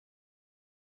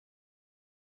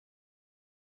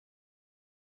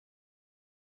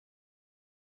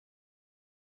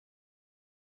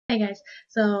Hey guys,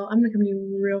 so I'm going to come to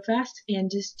you real fast and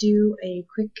just do a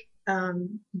quick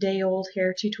day old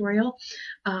hair tutorial.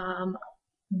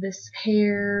 This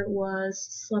hair was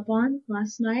slept on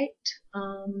last night,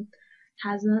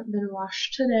 hasn't been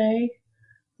washed today,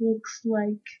 looks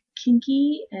like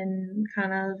kinky and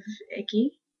kind of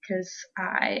icky because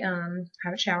I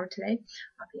haven't showered today,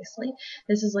 obviously.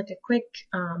 This is like a quick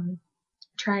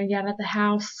trying to get out of the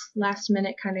house, last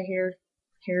minute kind of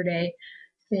hair day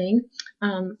thing.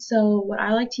 So what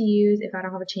I like to use if I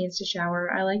don't have a chance to shower,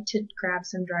 I like to grab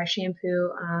some dry shampoo.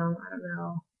 I don't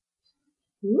know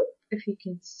if you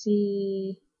can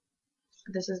see,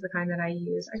 this is the kind that I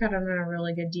use. I got it on a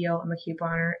really good deal. I'm a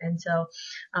couponer, and so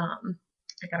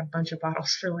I got a bunch of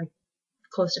bottles for like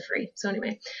close to free. So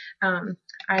anyway,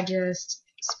 I just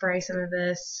spray some of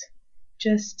this.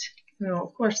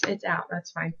 Of course it's out.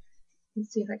 That's fine.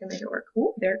 Let's see if I can make it work.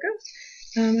 Oh, there it goes.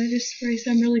 I just spray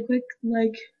some really quick,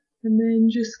 and then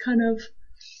just kind of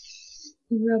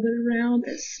rub it around.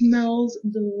 It smells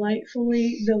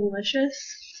delightfully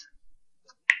delicious.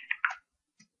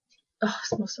 Oh, it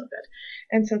smells so good.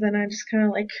 And so then I just kind of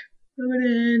rub it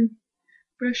in,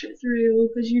 brush it through,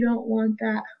 because you don't want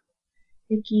that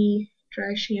icky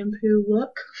dry shampoo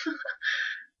look.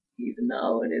 Even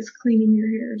though it is cleaning your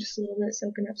hair just a little bit,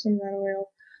 soaking up some of that oil.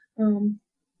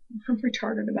 I'm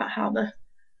retarded about how the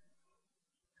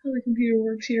computer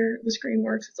works here, the screen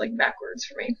works. It's like backwards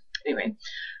for me. Anyway,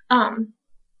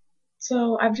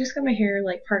 so I've just got my hair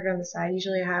parted on the side.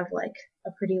 Usually I have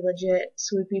a pretty legit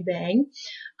swoopy bang,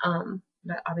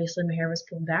 but obviously my hair was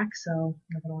pulled back, so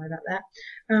I'm not gonna worry about that.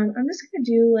 I'm just gonna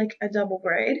do a double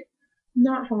braid.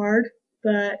 Not hard,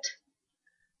 but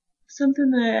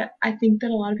something that I think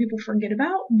that a lot of people forget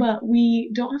about, but we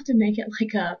don't have to make it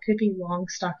like a Pippi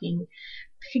Longstocking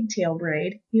pigtail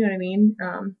braid, you know what I mean?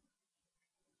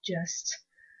 Just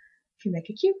can make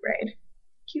a cute braid,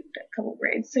 cute couple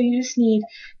braids. So you just need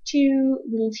two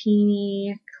little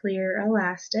teeny clear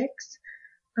elastics,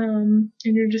 and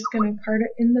you're just gonna part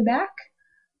it in the back,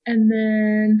 and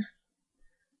then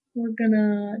we're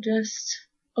gonna just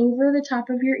over the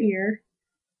top of your ear,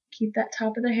 keep that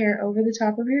top of the hair over the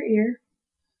top of your ear,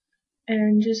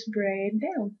 and just braid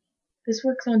down. This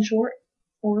works on short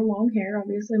or long hair.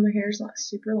 Obviously my hair is not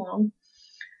super long,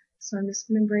 so I'm just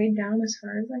going to braid down as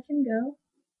far as I can go,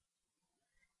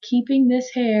 keeping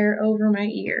this hair over my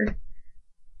ear.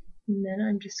 And then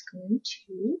I'm just going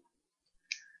to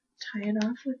tie it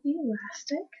off with the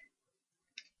elastic.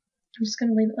 I'm just going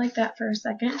to leave it like that for a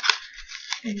second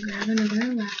and grab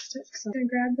another elastic. So I'm going to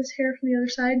grab this hair from the other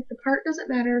side. The part doesn't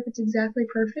matter if it's exactly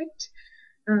perfect.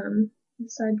 The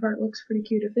side part looks pretty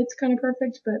cute if it's kind of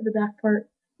perfect, but the back part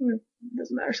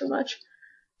doesn't matter so much.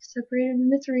 Separate it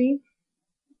into three.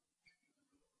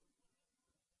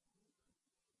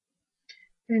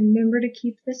 And remember to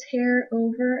keep this hair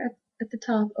over at the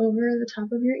top, over the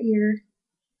top of your ear.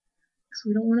 So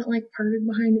we don't want it parted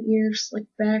behind the ears,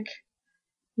 back,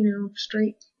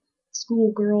 straight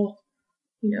schoolgirl,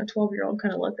 12-year-old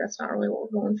kind of look. That's not really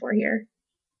what we're going for here.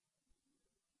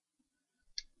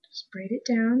 Just braid it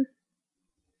down.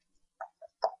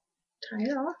 Tie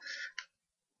it off.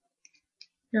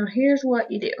 Now here's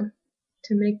what you do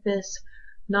to make this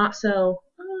not so,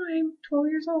 oh, I'm 12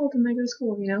 years old and I go to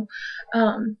school,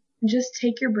 just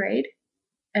take your braid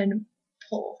and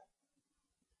pull.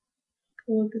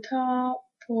 Pull at the top,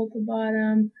 pull at the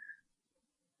bottom,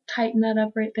 tighten that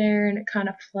up right there, and it kind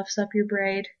of fluffs up your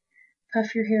braid.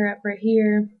 Puff your hair up right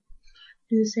here.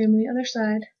 Do the same on the other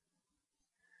side.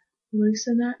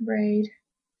 Loosen that braid.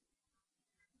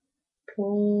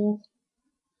 Pull.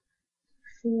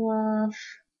 Fluff.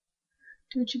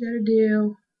 Do what you gotta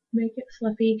do. Make it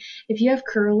fluffy. If you have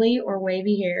curly or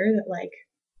wavy hair that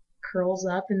curls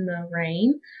up in the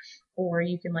rain, or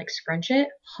you can scrunch it,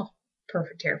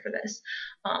 perfect hair for this.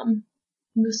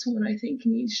 This one I think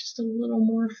needs just a little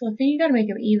more fluffy. You gotta make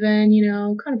them even,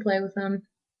 kind of play with them.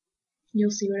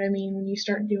 You'll see what I mean when you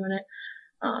start doing it.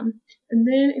 And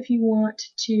then if you want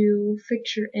to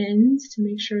fix your ends to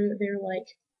make sure that they're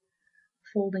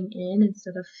folding in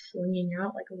instead of flinging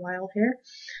out like a wild hair.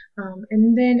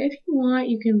 And then if you want,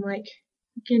 you can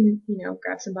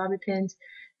grab some bobby pins,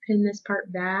 pin this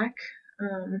part back.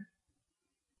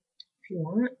 If you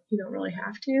want, you don't really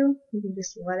have to. You can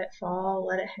just let it fall,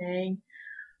 let it hang.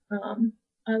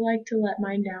 I like to let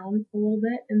mine down a little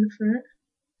bit in the front.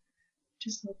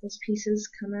 Just let those pieces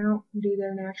come out and do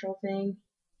their natural thing.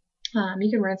 You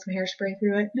can run some hairspray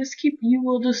through it.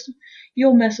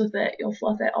 You'll mess with it. You'll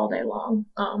fluff it all day long.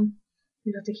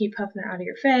 You have to keep puffing it out of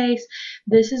your face.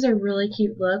 This is a really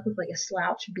cute look with a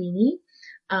slouch beanie.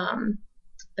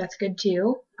 that's good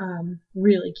too.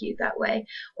 Really cute that way.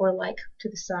 Or like to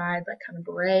the side, like kind of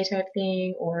beret type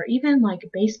thing, or even like a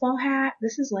baseball hat.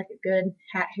 This is like a good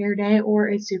hat hair day, or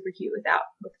it's super cute with a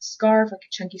scarf, like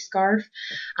a chunky scarf.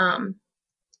 Um,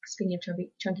 Speaking of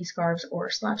chunky scarves or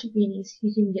slouchy beanies,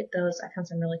 you can get those. I found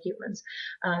some really cute ones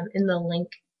in the link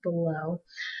below.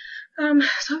 So I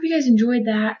hope you guys enjoyed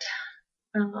that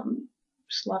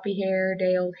sloppy hair,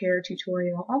 day old hair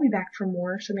tutorial. I'll be back for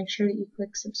more, so make sure that you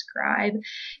click subscribe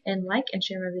and like and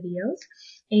share my videos.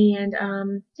 And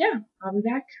yeah, I'll be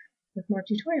back with more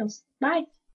tutorials.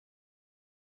 Bye!